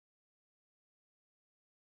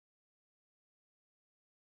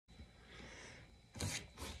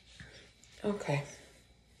Okay.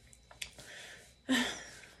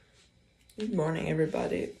 Good morning,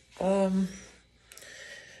 everybody. This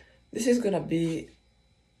is gonna be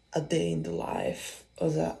a day in the life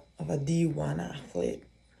of a D1 athlete,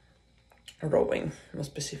 rowing, more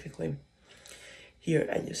specifically, here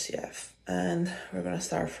at UCF. And we're gonna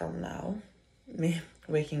start from now, me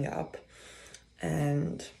waking up,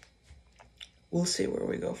 and we'll see where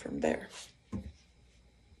we go from there.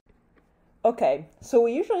 Okay, so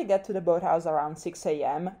we usually get to the boathouse around 6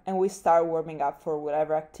 a.m. and we start warming up for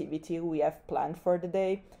whatever activity we have planned for the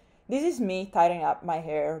day. This is me tidying up my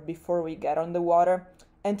hair before we get on the water,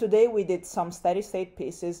 and today we did some steady state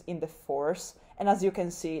pieces in the force, and as you can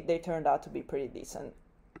see, they turned out to be pretty decent.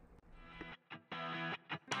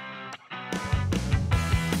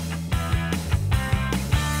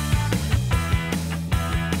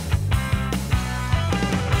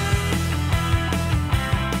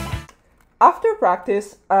 After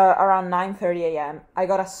practice, around 9:30 a.m., I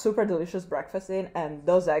got a super delicious breakfast in, and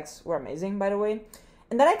those eggs were amazing, by the way.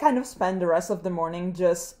 And then I kind of spent the rest of the morning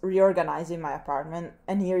just reorganizing my apartment,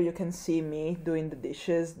 and here you can see me doing the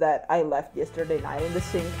dishes that I left yesterday night in the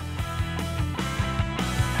sink.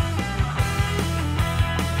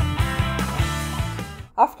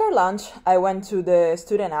 After lunch, I went to the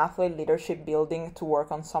Student Athlete Leadership Building to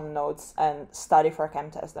work on some notes and study for a chem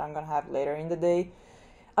test that I'm gonna have later in the day.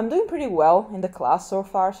 I'm doing pretty well in the class so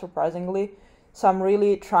far, surprisingly, so I'm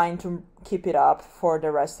really trying to keep it up for the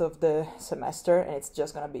rest of the semester, and it's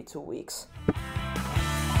just gonna be 2 weeks.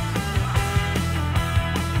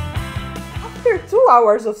 After 2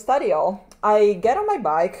 hours of study all, I get on my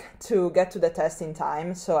bike to get to the test in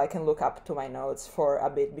time so I can look up to my notes for a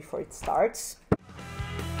bit before it starts.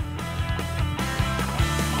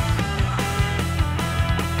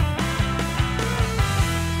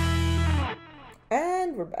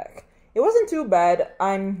 And we're back. It wasn't too bad.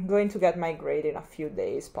 I'm going to get my grade in a few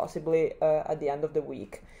days, possibly at the end of the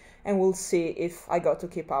week, and we'll see if I got to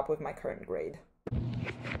keep up with my current grade.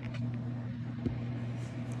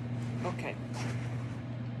 Okay.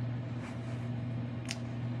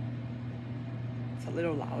 It's a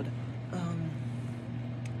little loud.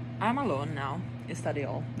 I'm alone now in study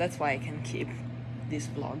hall. That's why I can keep this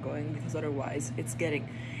vlog going, because otherwise it's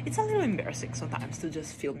a little embarrassing sometimes to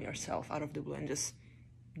just film yourself out of the blue and just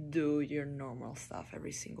do your normal stuff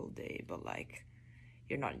every single day, but like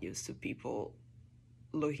you're not used to people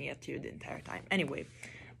looking at you the entire time. Anyway,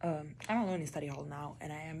 I'm alone in study hall now,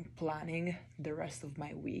 and I am planning the rest of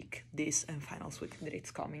my week, this and finals week that it's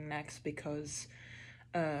coming next, because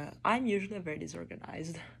I'm usually a very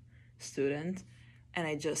disorganized student, and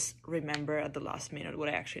I just remember at the last minute what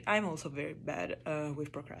I'm also very bad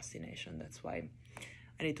with procrastination. That's why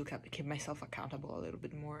I need to keep myself accountable a little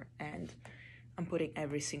bit more, and I'm putting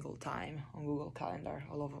every single time on Google Calendar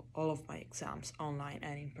all of my exams online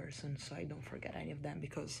and in person, so I don't forget any of them.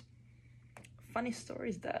 Because funny story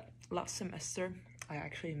is that last semester I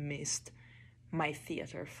actually missed my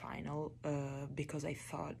theater final because I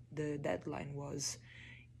thought the deadline was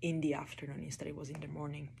in the afternoon, instead it was in the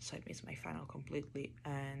morning, so I missed my final completely.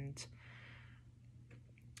 And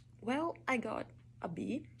well, I got a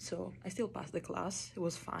B, so I still passed the class. It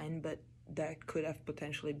was fine, but that could have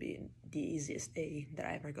potentially been the easiest A that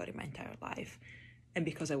I ever got in my entire life, and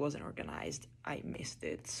because I wasn't organized, I missed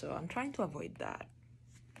it, so I'm trying to avoid that.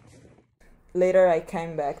 Later, I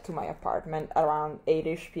came back to my apartment around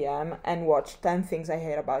 8-ish p.m. and watched 10 Things I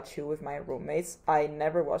Hate About You with my roommates. I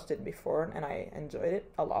never watched it before, and I enjoyed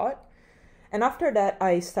it a lot. And after that,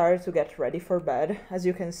 I started to get ready for bed. As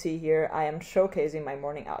you can see here, I am showcasing my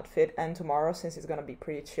morning outfit, and tomorrow, since it's gonna be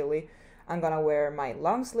pretty chilly, I'm gonna wear my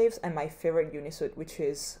long sleeves and my favorite unisuit, which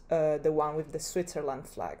is the one with the Switzerland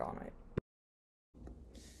flag on it.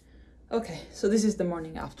 Okay, so this is the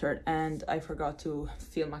morning after, and I forgot to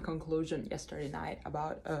film a conclusion yesterday night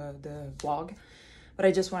about the vlog, but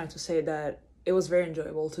I just wanted to say that it was very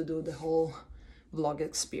enjoyable to do the whole vlog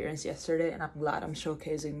experience yesterday, and I'm glad I'm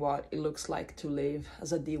showcasing what it looks like to live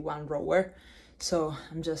as a D1 rower. So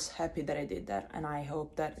I'm just happy that I did that, and I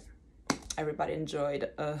hope that everybody enjoyed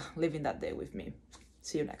living that day with me.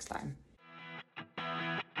 See you next time.